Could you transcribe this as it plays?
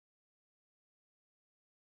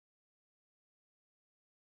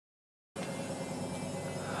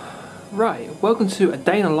Right, welcome to A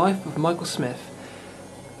Day in the Life with Michael Smith.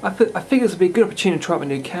 I figured this would be a good opportunity to try out my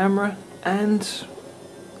new camera, and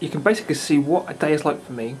you can basically see what a day is like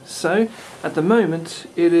for me. So, at the moment,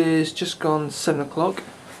 it is just gone 7 o'clock.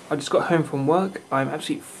 I just got home from work. I'm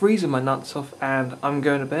absolutely freezing my nuts off and I'm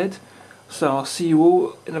going to bed. So I'll see you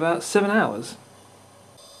all in about 7 hours.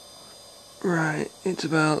 Right, it's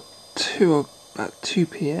about 2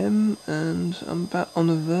 PM and I'm about on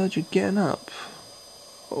the verge of getting up.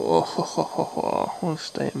 Oh, I want to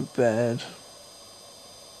stay in bed.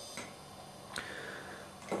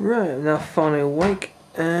 Right, I'm now finally awake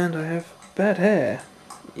and I have bad hair.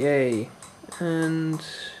 Yay. And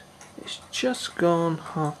it's just gone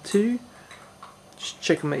 2:30. Just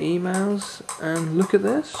checking my emails and look at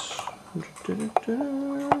this.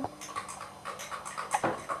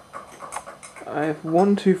 I have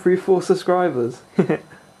 1, 2, 3, 4 subscribers. Isn't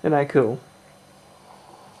that cool?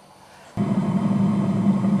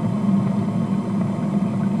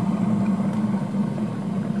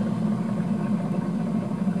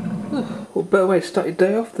 What better way to start your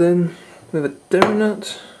day off than with a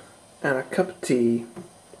donut and a cup of tea.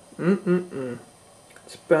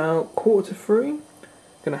 It's about 2:45.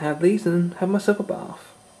 Gonna have these and have myself a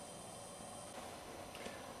bath.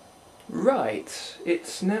 Right,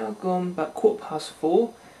 it's now gone about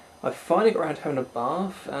 4:15. I finally got around to having a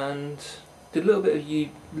bath and did a little bit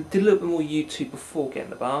more YouTube before getting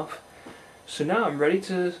the bath. So now I'm ready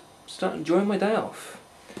to start enjoying my day off.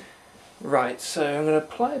 Right, so I'm going to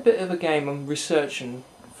play a bit of a game I'm researching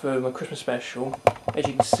for my Christmas special. As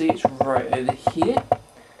you can see, it's right over here.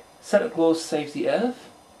 Santa Claus Saves the Earth.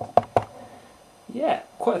 Yeah,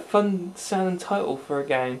 quite a fun sounding title for a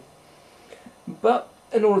game. But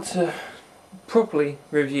in order to properly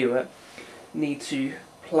review it, I need to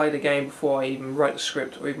play the game before I even write the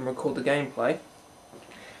script or even record the gameplay.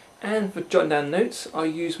 And for jotting down notes, I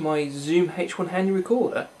use my Zoom H1 handy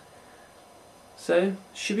recorder. So,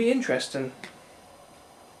 should be interesting.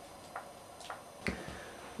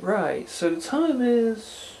 Right, so the time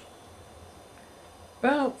is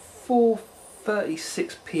about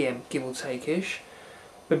 4:36 PM, give or take-ish.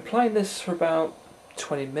 Been playing this for about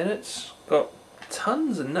 20 minutes, got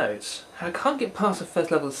tons of notes. I can't get past the first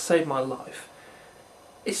level to save my life.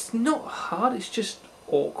 It's not hard, it's just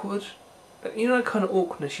awkward. You know that kind of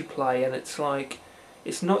awkwardness you play and it's like,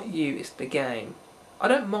 it's not you, it's the game. I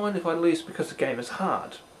don't mind if I lose because the game is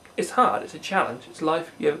hard. It's hard, it's a challenge, it's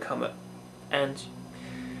life, you overcome it. And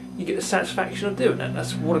you get the satisfaction of doing it.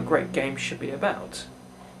 That's what a great game should be about.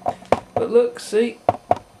 But look, see,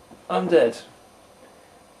 I'm dead.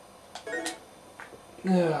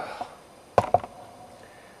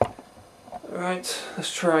 Alright,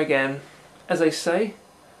 let's try again. As they say,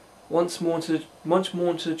 once more into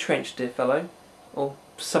the trench, dear fellow. Or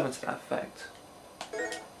something to that effect.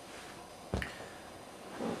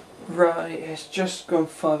 Right, it's just gone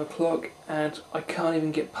 5 o'clock and I can't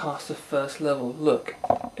even get past the first level. Look,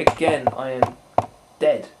 again I am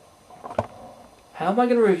dead. How am I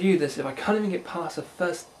going to review this if I can't even get past the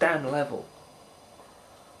first damn level?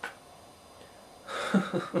 I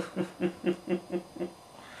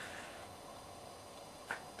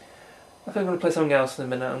think I'm going to play something else in a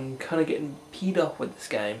minute. I'm kind of getting peed off with this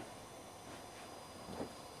game.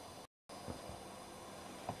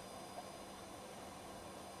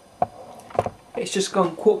 It's just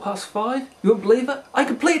gone 5:15. You won't believe it? I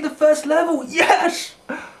completed the first level! Yes!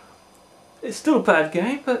 It's still a bad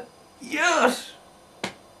game, but yes!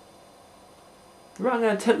 Right, I'm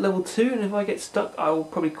going to attempt level 2, and if I get stuck, I will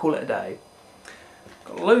probably call it a day.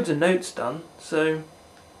 Got loads of notes done, so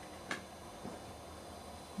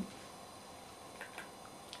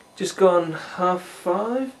just gone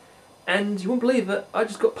 5:30, and you won't believe it, I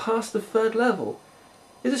just got past the 3rd level.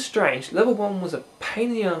 This is strange. Level 1 was a pain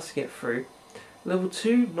in the ass to get through. Level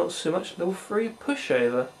 2, not so much. Level 3, a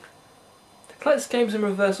pushover. It's like this game's in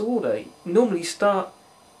reverse order. You normally start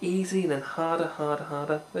easy and then harder, harder,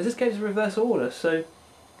 harder. Whereas this game's in reverse order, so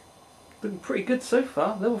looking pretty good so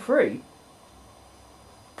far. Level 3.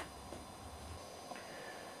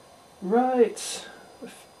 Right,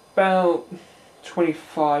 about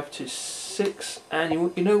 25 to 6, and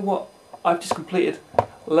you know what? I've just completed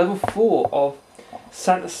level 4 of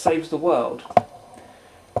Santa Saves the World.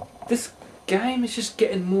 This game is just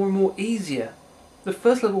getting more and more easier. The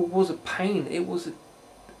first level was a pain.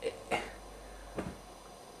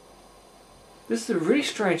 This is a really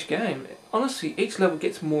strange game. Honestly, each level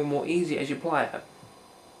gets more and more easy as you play it.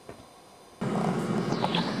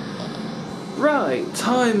 Right,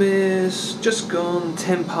 time is just gone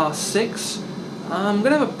 6:10. I'm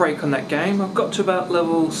going to have a break on that game. I've got to about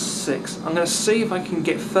level 6. I'm going to see if I can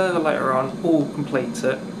get further later on or complete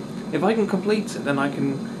it. If I can complete it, then I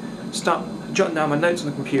can start jotting down my notes on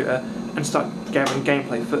the computer and start gathering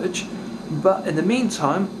gameplay footage. But in the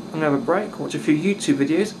meantime, I'm going to have a break, watch a few YouTube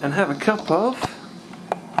videos, and have a cup of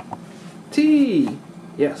tea!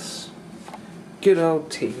 Yes, good old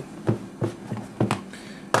tea.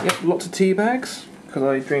 Yep, lots of tea bags, because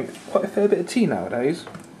I drink quite a fair bit of tea nowadays.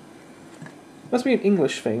 Must be an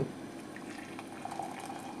English thing.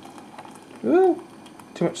 Ooh,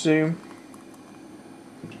 too much zoom.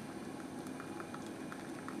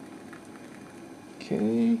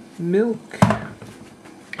 Okay, milk. I'll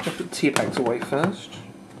put the tea bags away first.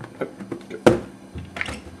 Oh, go.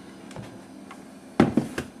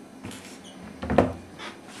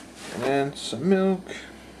 And some milk.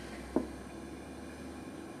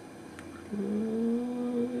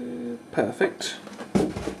 Perfect.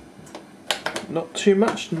 Not too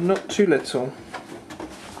much, not too little.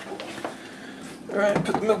 Alright,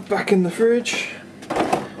 put the milk back in the fridge.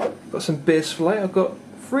 Got some beers for later. I've got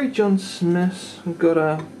 3 John Smiths, I've got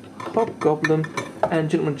a Hobgoblin and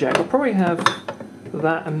Gentleman Jack. I'll probably have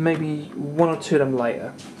that and maybe 1 or 2 of them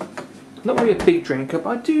later. Not really a big drinker, but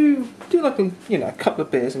I do like a couple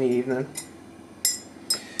of beers in the evening.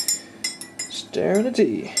 Stirring the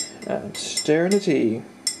tea and stirring the tea.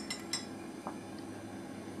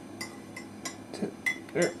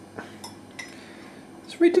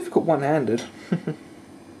 It's very difficult one-handed.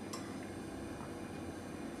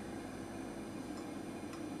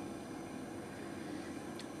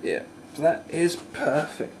 Yeah, that is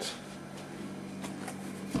perfect.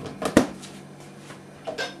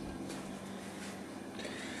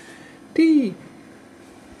 Tea.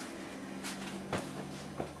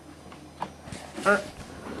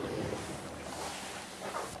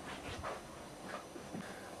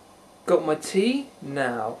 Got my tea.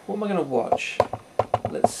 Now, what am I going to watch?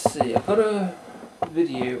 Let's see. I've got a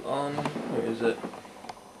video on. Where is it?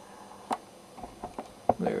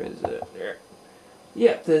 Where is it? There.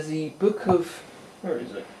 Yep, there's the book of. Where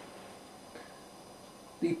is it?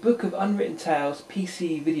 The Book of Unwritten Tales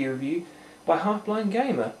PC video review by Half Blind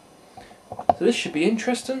Gamer. So this should be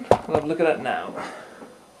interesting. I'll have a look at that now.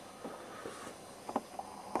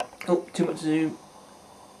 Oh, too much zoom.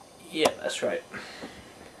 Yeah, that's right.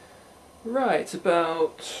 Right, it's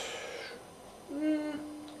about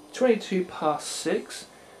 22 past 6.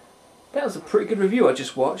 That was a pretty good review I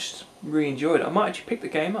just watched. Really enjoyed it. I might actually pick the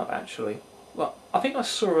game up actually. Well, I think I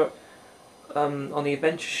saw it on the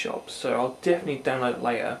Adventure Shop, so I'll definitely download it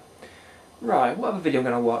later. Right, what other video I'm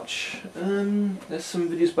going to watch? There's some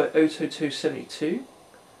videos by Oto272.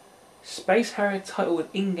 Space Harrier title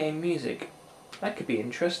with in-game music. That could be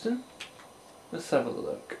interesting. Let's have a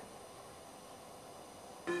look.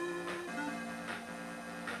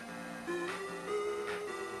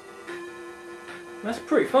 That's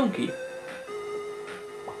pretty funky.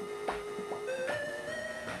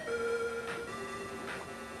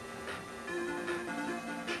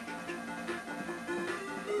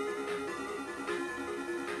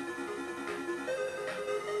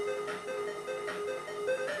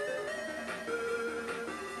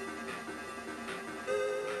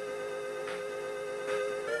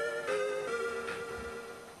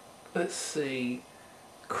 Let's see.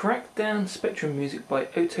 Crackdown Spectrum music by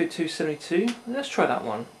Oto272. Let's try that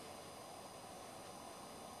one.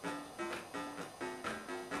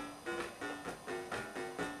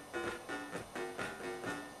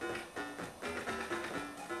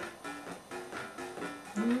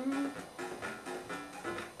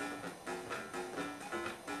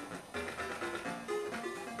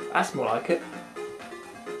 That's more like it.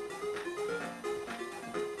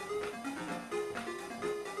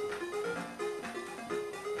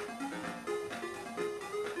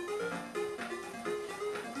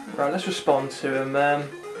 Right, let's respond to him.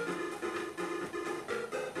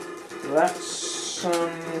 That's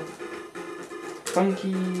some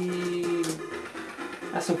funky.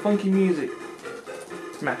 That's some funky music.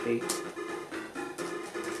 Mappy.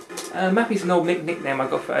 Mappy's an old nickname I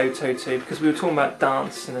got for Oto2 because we were talking about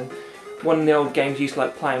dance, and then one of the old games you used to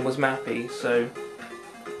like playing was Mappy. So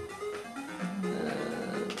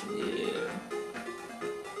yeah.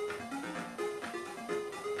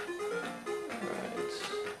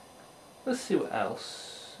 Let's see what else.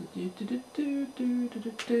 Oh,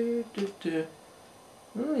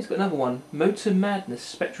 he's got another one. Motor Madness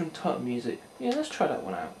Spectrum type music. Yeah, let's try that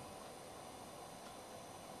one out.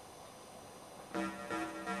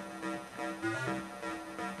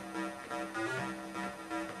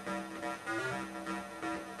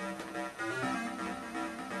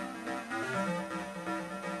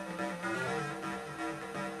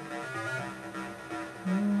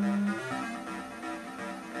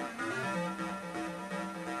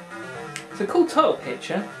 It's a cool title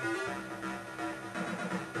picture.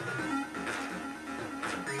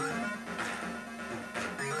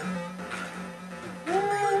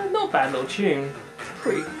 Not a bad little tune.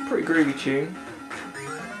 Pretty groovy tune.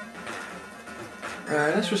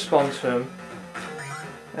 Alright, let's respond to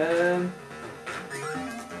him.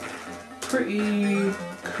 Pretty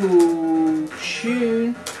cool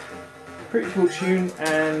tune.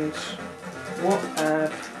 And what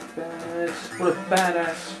a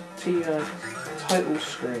badass title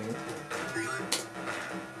screen.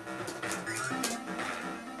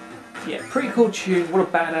 Yeah, pretty cool tune. What a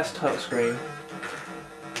badass title screen.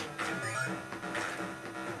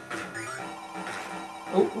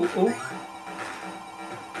 Oh.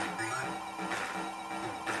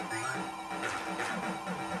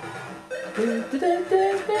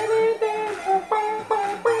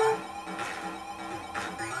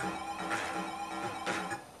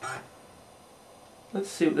 Let's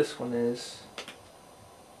see what this one is.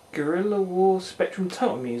 Guerrilla War Spectrum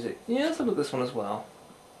title music. Yeah, let's have a look at this one as well.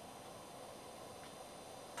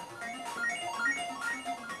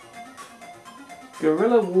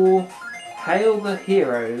 Guerrilla War, Hail the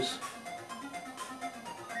Heroes.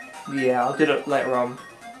 Yeah, I'll do it later on.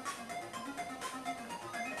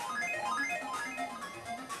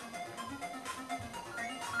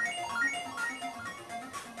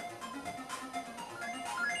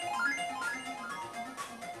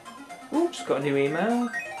 Oops, got a new email.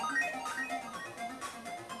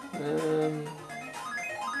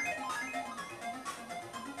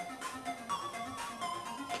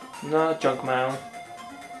 No, junk mail.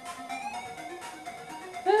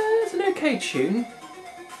 It's an okay tune.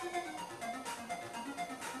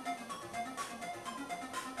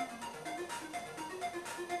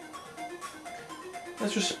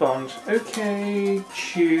 Let's respond. Okay,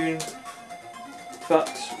 tune, but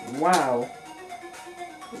wow.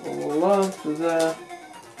 Love the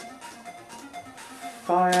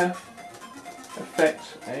fire effect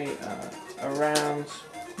around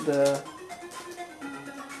the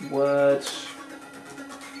word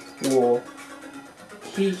war.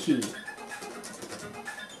 Hee.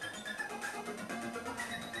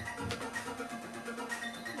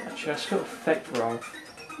 Actually, I spelled effect wrong.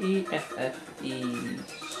 E-F-F-E-C-T.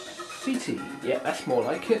 Yeah, that's more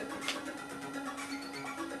like it.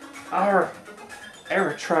 R.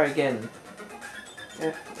 Error, try again.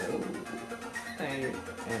 F-O-A-N-T-A-G-G.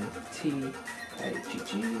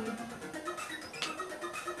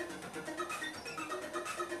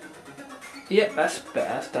 Yep, that's better.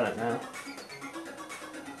 That's done it now.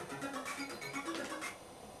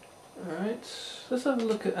 Alright, let's have a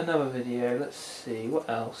look at another video. Let's see, what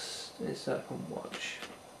else is that I can watch?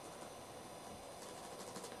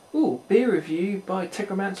 Ooh, beer review by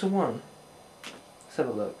Techromancer1. Let's have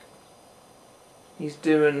a look. He's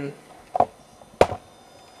doing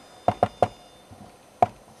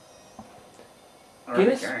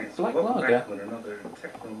Guinness Black Lager. Back with another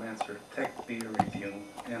Techromancer Tech beer review,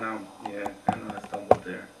 and I stumbled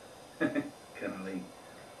there. Kind of late.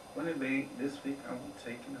 Well, anyway, this week I'm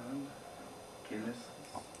taking on Guinness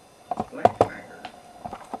Black Lager.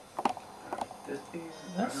 This beer.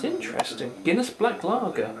 That's interesting. Guinness Black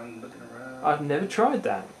Lager. I'm looking around. I've never tried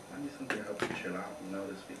that. I need something to help me chill out,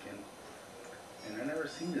 this weekend. And I never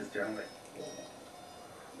seen this there. I'm like, whoa.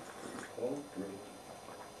 Cold brew.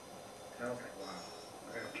 And I was like, wow,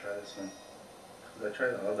 I gotta try this one. Because I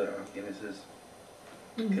tried the other Guinnesses.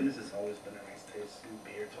 Guinness has always been a nice taste in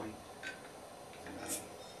beer to me. Let's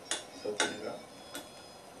open it up.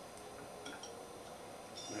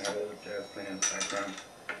 And I have a little jazz playing in the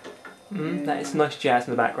background. That is nice jazz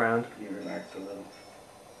in the background. You relax a little.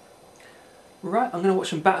 Right, I'm going to watch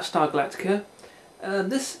some Battlestar Galactica.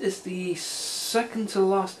 This is the second to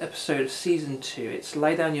last episode of Season 2. It's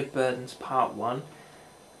Lay Down Your Burdens Part 1.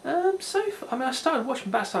 I started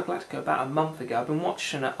watching Battlestar Galactica about a month ago. I've been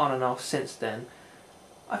watching it on and off since then.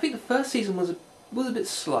 I think the first season was a bit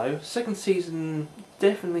slow. Second season,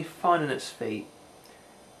 definitely finding its feet.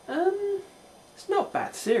 It's not a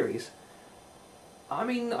bad series. I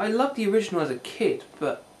mean, I loved the original as a kid,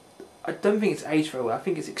 but I don't think it's aged very well. I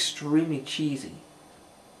think it's extremely cheesy.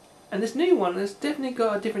 And this new one has definitely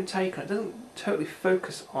got a different take on it. It doesn't totally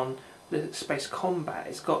focus on the space combat.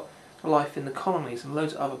 It's got life in the colonies and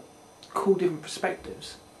loads of other cool different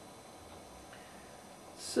perspectives.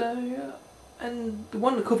 So, and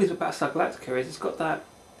one of the cool things about Battlestar Galactica is it's got the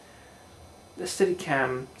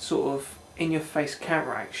Steadicam sort of in-your-face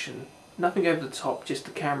camera action. Nothing over the top, just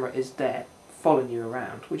the camera is there following you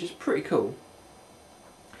around, which is pretty cool.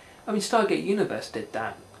 I mean, Stargate Universe did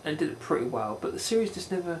that and did it pretty well, but the series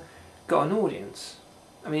just never got an audience.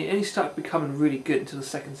 I mean, it only started becoming really good until the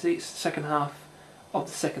second half of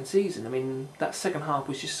the second season. I mean, that second half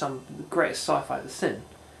was just some of the greatest sci-fi I've ever seen.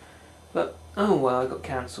 But, oh well, I got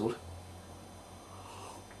cancelled.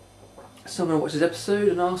 So I'm going to watch this episode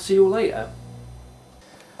and I'll see you all later.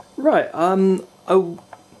 Right, I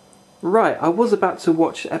was about to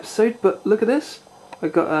watch the episode, but look at this. I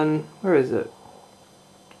got, where is it?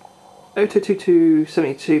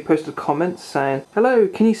 Oto2272 posted a comment saying, "Hello,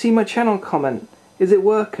 can you see my channel comment? Is it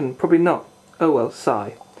working? Probably not. Oh well,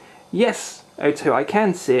 sigh." Yes, Oto, I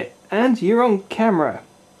can see it, and you're on camera.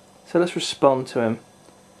 So let's respond to him.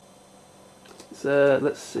 So,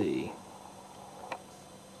 let's see.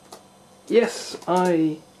 Yes,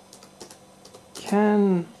 I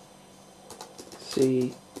can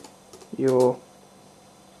see your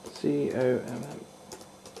COMM.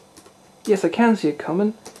 Yes, I can see a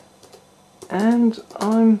comment, and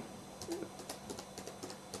I'm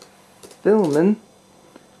filming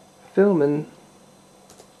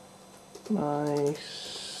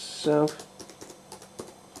myself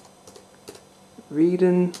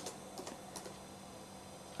reading.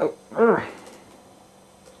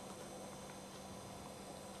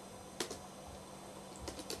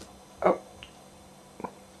 Oh,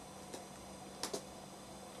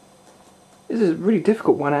 this is really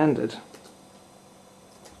difficult one-handed.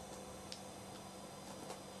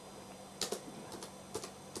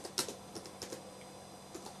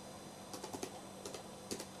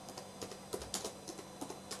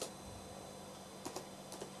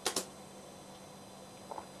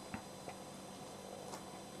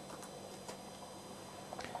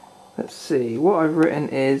 Let's see, what I've written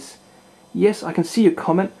is, yes, I can see your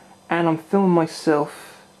comment, and I'm filming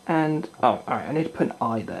myself, and, oh, alright, I need to put an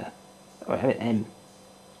I there. Oh, I mean M.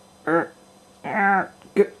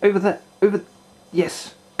 Good, over there,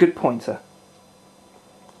 yes, good pointer.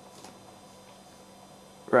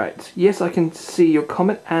 Right, yes, I can see your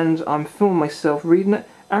comment, and I'm filming myself reading it,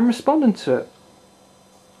 and responding to it.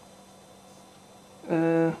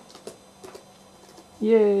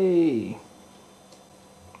 Yay.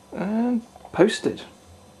 And posted.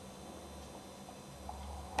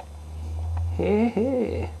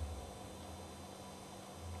 Here.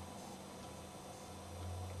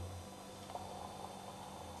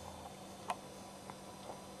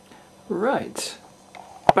 Right,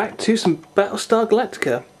 back to some Battlestar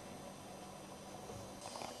Galactica.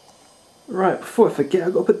 Right, before I forget,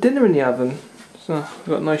 I've got to put dinner in the oven. So I've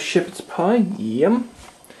got a nice shepherd's pie, yum.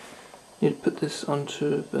 Need to put this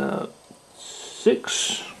onto about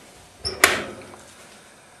 6.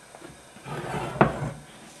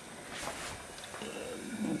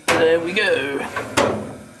 There we go.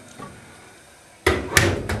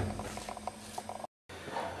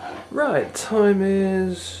 Right, time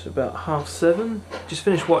is about 7:30. Just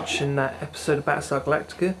finished watching that episode of Battlestar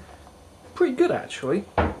Galactica. Pretty good actually.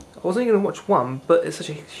 I was only going to watch one, but it's such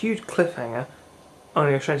a huge cliffhanger. I'm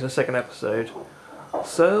going to go straight to the second episode.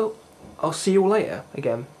 So, I'll see you all later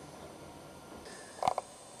again.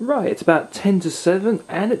 Right, it's about 7:10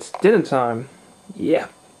 and it's dinner time. Yeah.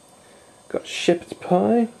 Got shepherd's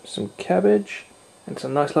pie, some cabbage, and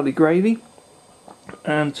some nice lovely gravy.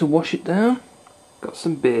 And to wash it down, got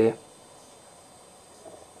some beer.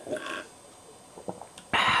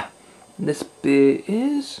 And this beer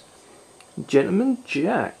is Gentleman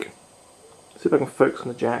Jack. See if I can focus on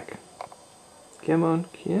the Jack. Come on,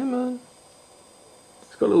 come on.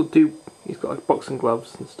 It's got a little he's got like boxing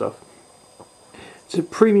gloves and stuff. It's a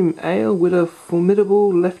premium ale with a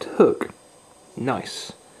formidable left hook.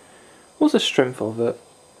 Nice. What's the strength of it?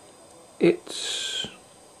 It's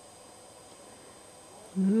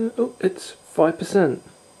 5%.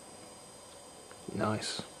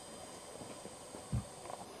 Nice.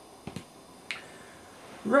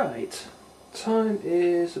 Right, time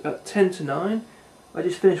is about 9:10. I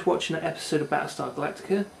just finished watching an episode of Battlestar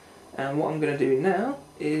Galactica, and what I'm going to do now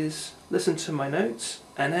is listen to my notes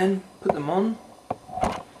and then put them on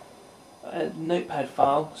a notepad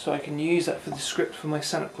file so I can use that for the script for my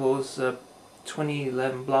Santa Claus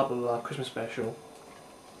 2011 blah blah blah Christmas special.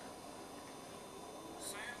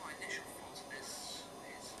 So my initial thoughts of this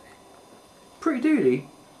is pretty doody.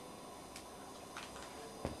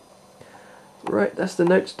 Right, that's the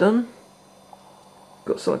notes done.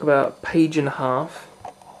 Got something about a page and a half.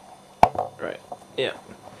 Right, yeah.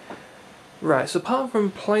 Right, so apart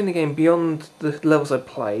from playing the game beyond the levels I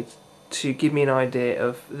played to give me an idea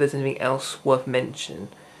of if there's anything else worth mentioning,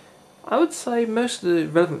 I would say most of the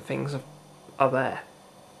relevant things are there.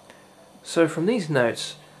 So from these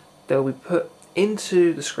notes, they'll be put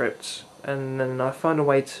into the script, and then I find a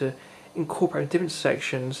way to incorporate different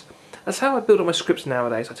sections. That's how I build up my scripts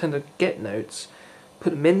nowadays. I tend to get notes,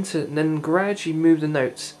 put them into, and then gradually move the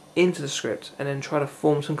notes into the script, and then try to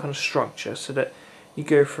form some kind of structure so that you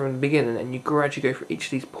go from the beginning and you gradually go through each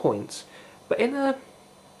of these points, but in a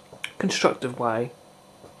constructive way.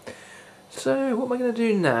 So what am I going to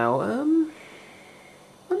do now? I'm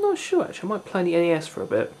not sure actually. I might play the NES for a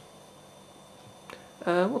bit.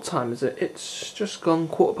 What time is it? It's just gone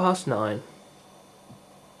 9:15.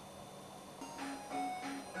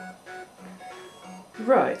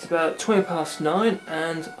 Right, it's about 9:20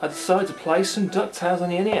 and I decided to play some DuckTales on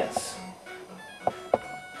the NES.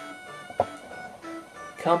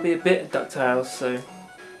 Can't be a bit of DuckTales, so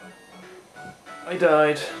I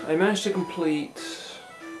died. I managed to complete,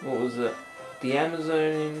 what was it? The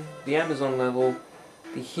Amazon level,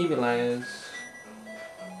 the Himalayas,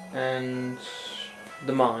 and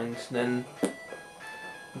the mines, and then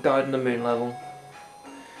died on the moon level.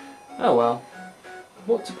 Oh well.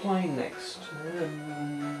 What to play next?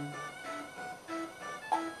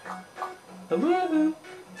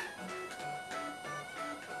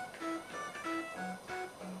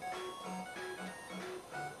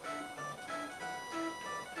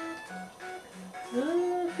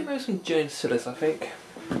 I think there's some Joan Silas, I think.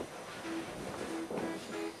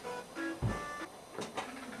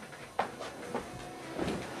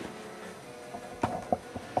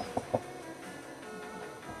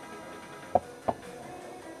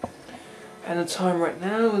 And the time right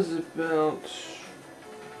now is about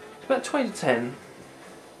 20 to 10.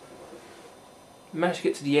 Managed to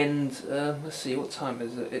get to the end. Let's see, what time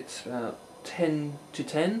is it? It's about 10 to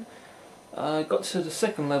 10. I got to the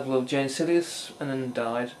second level of Jane Silius and then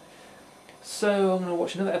died. So I'm going to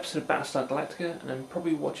watch another episode of Battlestar Galactica and then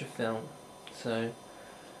probably watch a film. So,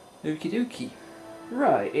 okie dokie.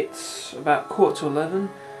 Right, it's about 11:15.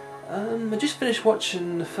 I just finished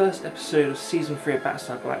watching the first episode of Season 3 of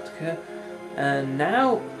Battlestar Galactica, and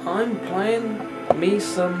now I'm playing me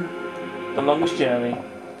some The Longest Journey.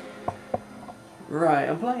 Right,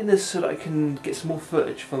 I'm playing this so that I can get some more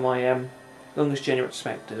footage for my Longest Journey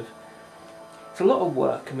retrospective. It's a lot of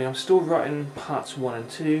work. I mean, I'm still writing parts 1 and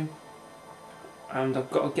 2, and I've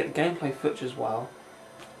got to get the gameplay footage as well.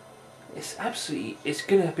 It's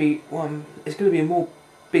going to be a more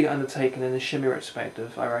bigger undertaking than the Shimmy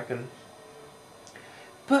retrospective, I reckon.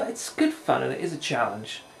 But it's good fun and it is a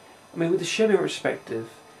challenge. I mean, with the Shimmy retrospective,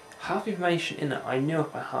 half the information in it I knew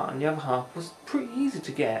off by heart, and the other half was pretty easy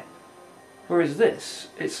to get. Whereas this,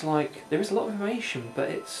 it's like, there is a lot of information, but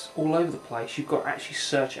it's all over the place. You've got to actually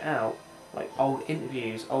search it out, like old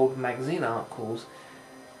interviews, old magazine articles,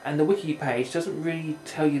 and the wiki page doesn't really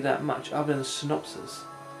tell you that much other than a synopsis.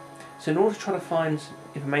 So in order to try to find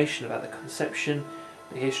information about the conception,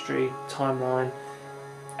 the history, timeline,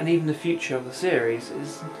 and even the future of the series,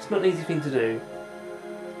 it's not an easy thing to do.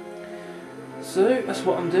 So that's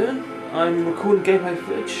what I'm doing. I'm recording gameplay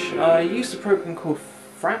footage. I used a program called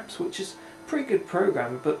Fraps, which is a pretty good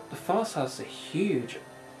program, but the file sizes are huge.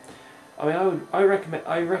 I mean, I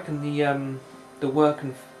reckon the work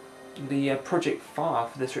and the project file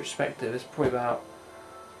for this retrospective is probably about,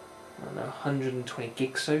 I don't know, 120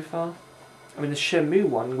 gigs so far. I mean, the Shenmue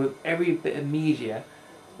one, with every bit of media,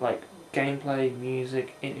 like gameplay,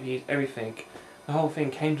 music, interviews, everything, the whole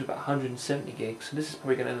thing came to about 170 gigs, so this is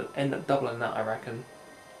probably going to end up doubling that, I reckon.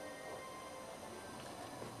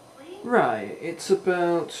 Right, it's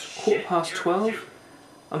about 12:15.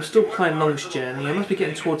 I'm still playing Longest Journey. I must be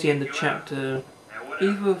getting towards the end of chapter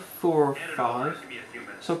either 4 or 5.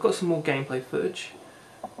 So I've got some more gameplay footage.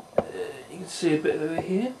 You can see a bit over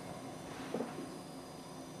here.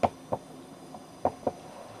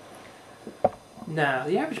 Now,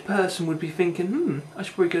 the average person would be thinking, I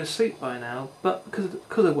should probably go to sleep by now, but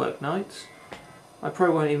because I work nights, I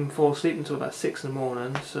probably won't even fall asleep until about 6 in the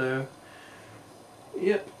morning, so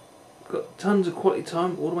yep, got tons of quality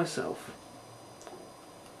time all to myself.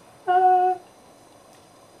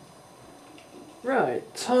 Right,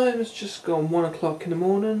 time has just gone 1 o'clock in the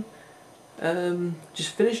morning. I just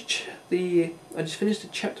finished the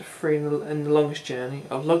chapter 3 in the Longest Journey.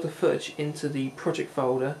 I've logged the footage into the project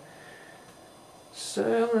folder. So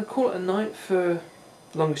I'm going to call it a night for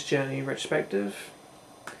Longest Journey retrospective.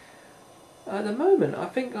 At the moment, I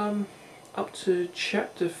think I'm up to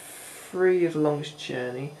chapter 3 of the Longest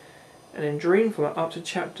Journey, and in Dreamfall I'm up to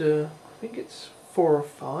chapter, I think it's 4 or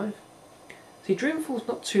 5. See, Dreamfall's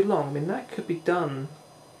not too long. I mean, that could be done,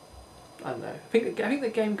 I don't know. I think the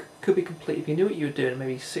game could be complete if you knew what you were doing,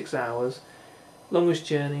 maybe 6 hours. Longest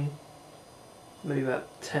Journey, maybe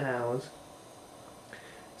about 10 hours.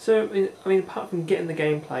 So, I mean, apart from getting the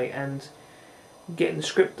gameplay and getting the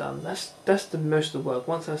script done, that's the most of the work.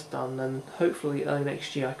 Once that's done, then hopefully early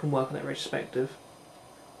next year I can work on that retrospective.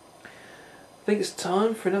 I think it's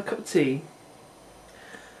time for another cup of tea.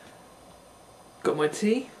 Got my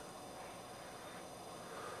tea.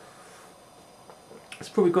 It's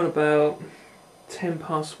probably gone about 10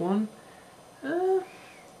 past 1.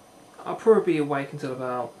 I'll probably be awake until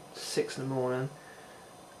about 6 in the morning.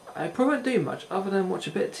 I probably won't do much other than watch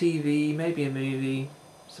a bit of TV, maybe a movie.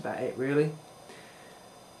 That's about it really.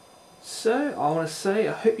 So I want to say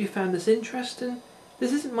I hope you found this interesting.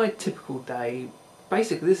 This isn't my typical day.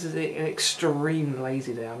 Basically this is an extreme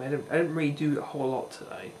lazy day. I mean, I didn't really do a whole lot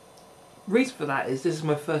today. Reason for that is this is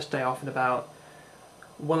my first day off in about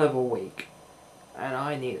 1 over a week, and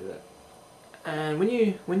I needed it. And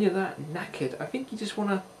when you're that knackered, I think you just want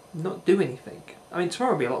to not do anything. I mean,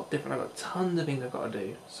 tomorrow will be a lot different. I've got tons of things I've got to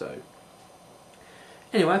do. So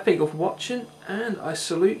anyway, I thank you all for watching, and I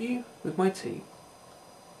salute you with my tea.